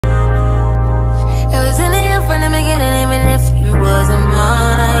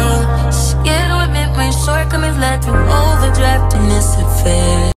happiness and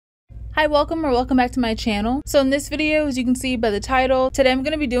fear. Hi, welcome back to my channel. So in this video, as you can see by the title, today I'm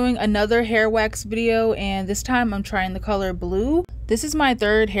going to be doing another hair wax video, and this time I'm trying the color blue. This is my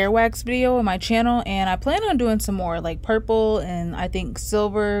third hair wax video on my channel, and I plan on doing some more like purple and I think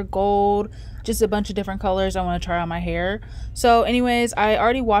silver, gold, just a bunch of different colors I want to try on my hair. So anyways, I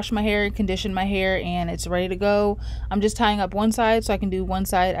already washed my hair, conditioned my hair, and it's ready to go. I'm just tying up one side so I can do one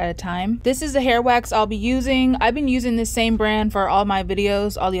side at a time. This is the hair wax I'll be using. I've been using this same brand for all my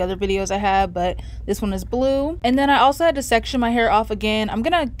videos, all the other videos I have, but this one is blue. And then I also had to section my hair off again. I'm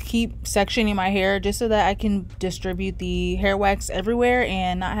gonna keep sectioning my hair just so that I can distribute the hair wax everywhere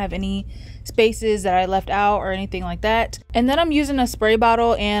and not have any spaces that I left out or anything like that. And then I'm using a spray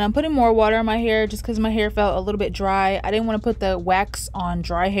bottle and I'm putting more water on my hair just because my hair felt a little bit dry. I didn't want to put the wax on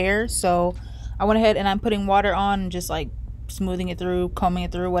dry hair, so I went ahead and I'm putting water on and just like smoothing it through, combing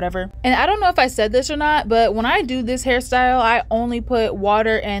it through, whatever. And I don't know if I said this or not, but when I do this hairstyle, I only put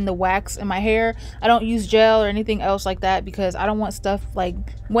water and the wax in my hair. I don't use gel or anything else like that because I don't want stuff like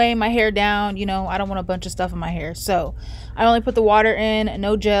weighing my hair down, you know. I don't want a bunch of stuff in my hair, so I only put the water in,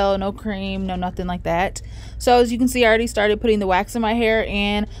 no gel, no cream, no nothing like that. So as you can see, I already started putting the wax in my hair,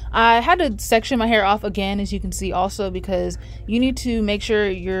 and I had to section my hair off again, as you can see, also because you need to make sure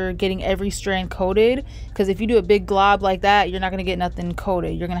you're getting every strand coated, because if you do a big glob like that, you're not going to get nothing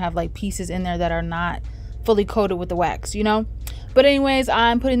coated. You're going to have like pieces in there that are not fully coated with the wax, you know. But anyways,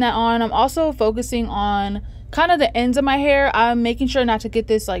 I'm putting that on. I'm also focusing on kind of the ends of my hair. I'm making sure not to get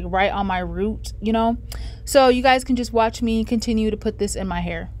this like right on my root, you know. So you guys can just watch me continue to put this in my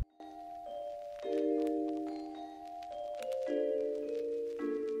hair.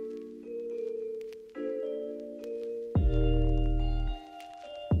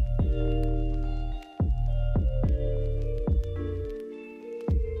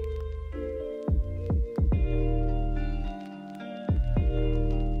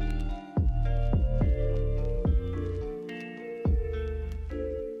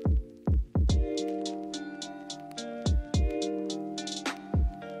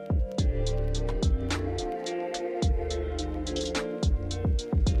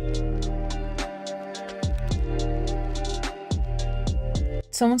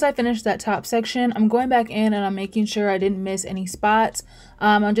 So once I finish that top section, I'm going back in and I'm making sure I didn't miss any spots.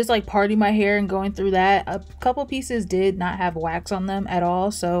 I'm just like parting my hair and going through that. A couple pieces did not have wax on them at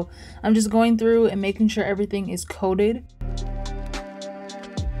all, so I'm just going through and making sure everything is coated.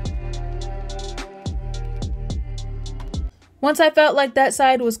 Once I felt like that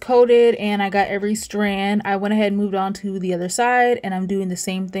side was coated and I got every strand, I went ahead and moved on to the other side, and I'm doing the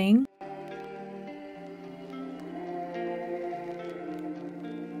same thing.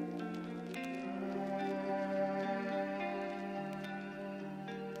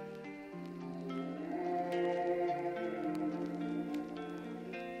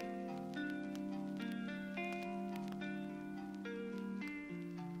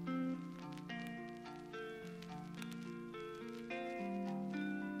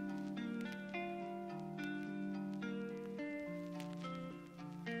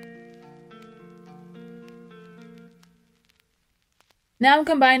 Now I'm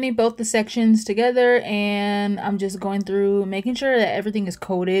combining both the sections together, and I'm just going through making sure that everything is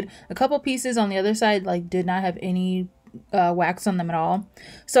coated. A couple pieces on the other side like did not have any wax on them at all.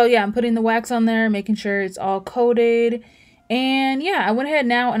 So yeah, I'm putting the wax on there, making sure it's all coated. And yeah, I went ahead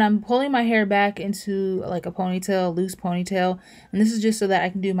now and I'm pulling my hair back into like a ponytail, loose ponytail. And this is just so that I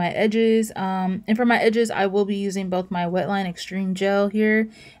can do my edges. And for my edges, I will be using both my Wetline Extreme Gel here. And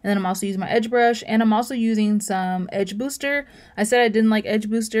then I'm also using my edge brush. And I'm also using some Edge Booster. I said I didn't like Edge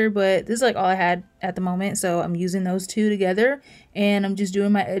Booster, but this is like all I had at the moment. So I'm using those two together. And I'm just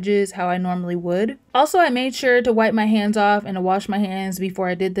doing my edges how I normally would. Also, I made sure to wipe my hands off and to wash my hands before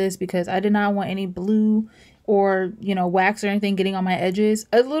I did this because I did not want any blue or, you know, wax or anything getting on my edges.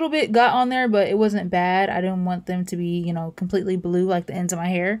 A little bit got on there, but it wasn't bad. I didn't want them to be, you know, completely blue like the ends of my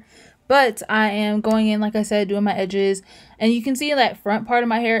hair. But I am going in, like I said, doing my edges. And you can see that front part of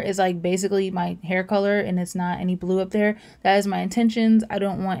my hair is like basically my hair color, and it's not any blue up there. That is my intentions. I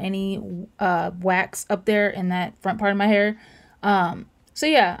don't want any wax up there in that front part of my hair. So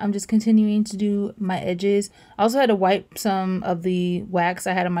yeah, I'm just continuing to do my edges. I also had to wipe some of the wax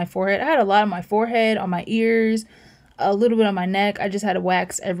I had on my forehead. I had a lot on my forehead, on my ears, a little bit on my neck. I just had a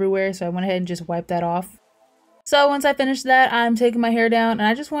wax everywhere, so I went ahead and just wiped that off. So once I finish that, I'm taking my hair down, and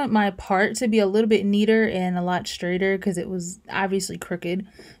I just want my part to be a little bit neater and a lot straighter because it was obviously crooked.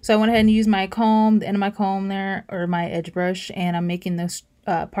 So I went ahead and used my comb, the end of my comb there, or my edge brush, and I'm making this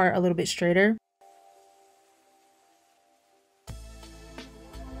part a little bit straighter.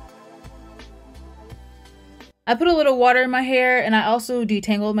 I put a little water in my hair, and I also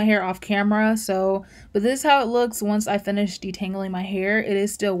detangled my hair off camera. But this is how it looks once I finish detangling my hair. It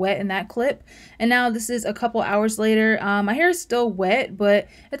is still wet in that clip. And now this is a couple hours later. My hair is still wet, but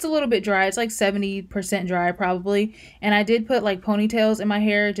it's a little bit dry. It's like 70% dry probably. And I did put like ponytails in my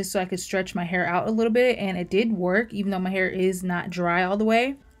hair just so I could stretch my hair out a little bit, and it did work even though my hair is not dry all the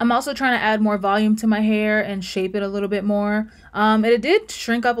way. I'm also trying to add more volume to my hair and shape it a little bit more. It did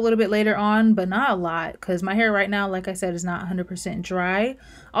shrink up a little bit later on, but not a lot, because my hair right now, like I said, is not 100% dry.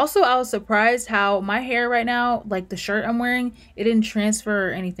 Also, I was surprised how my hair right now, like the shirt I'm wearing, it didn't transfer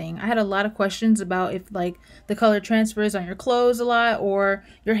or anything. I had a lot of questions about if like the color transfers on your clothes a lot or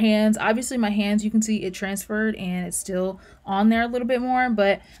your hands. Obviously my hands, you can see it transferred and it's still on there a little bit more,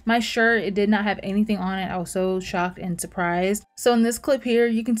 but my shirt, it did not have anything on it. I was so shocked and surprised. So in this clip here,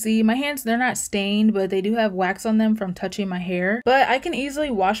 you can see my hands, they're not stained, but they do have wax on them from touching my hair. But I can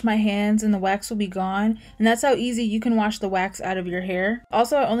easily wash my hands and the wax will be gone, and that's how easy you can wash the wax out of your hair.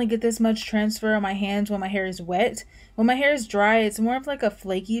 Also, I only get this much transfer on my hands when my hair is wet. When my hair is dry, it's more of like a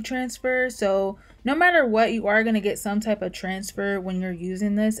flaky transfer, so no matter what, you are going to get some type of transfer when you're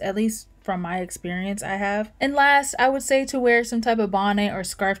using this, at least from my experience I have. And last, I would say to wear some type of bonnet or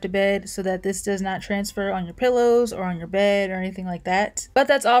scarf to bed so that this does not transfer on your pillows or on your bed or anything like that. But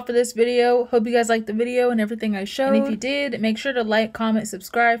that's all for this video. Hope you guys liked the video and everything I showed. And if you did, make sure to like, comment,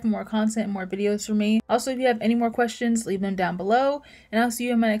 subscribe for more content and more videos from me. Also, if you have any more questions, leave them down below. And I'll see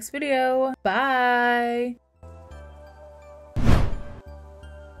you in my next video. Bye!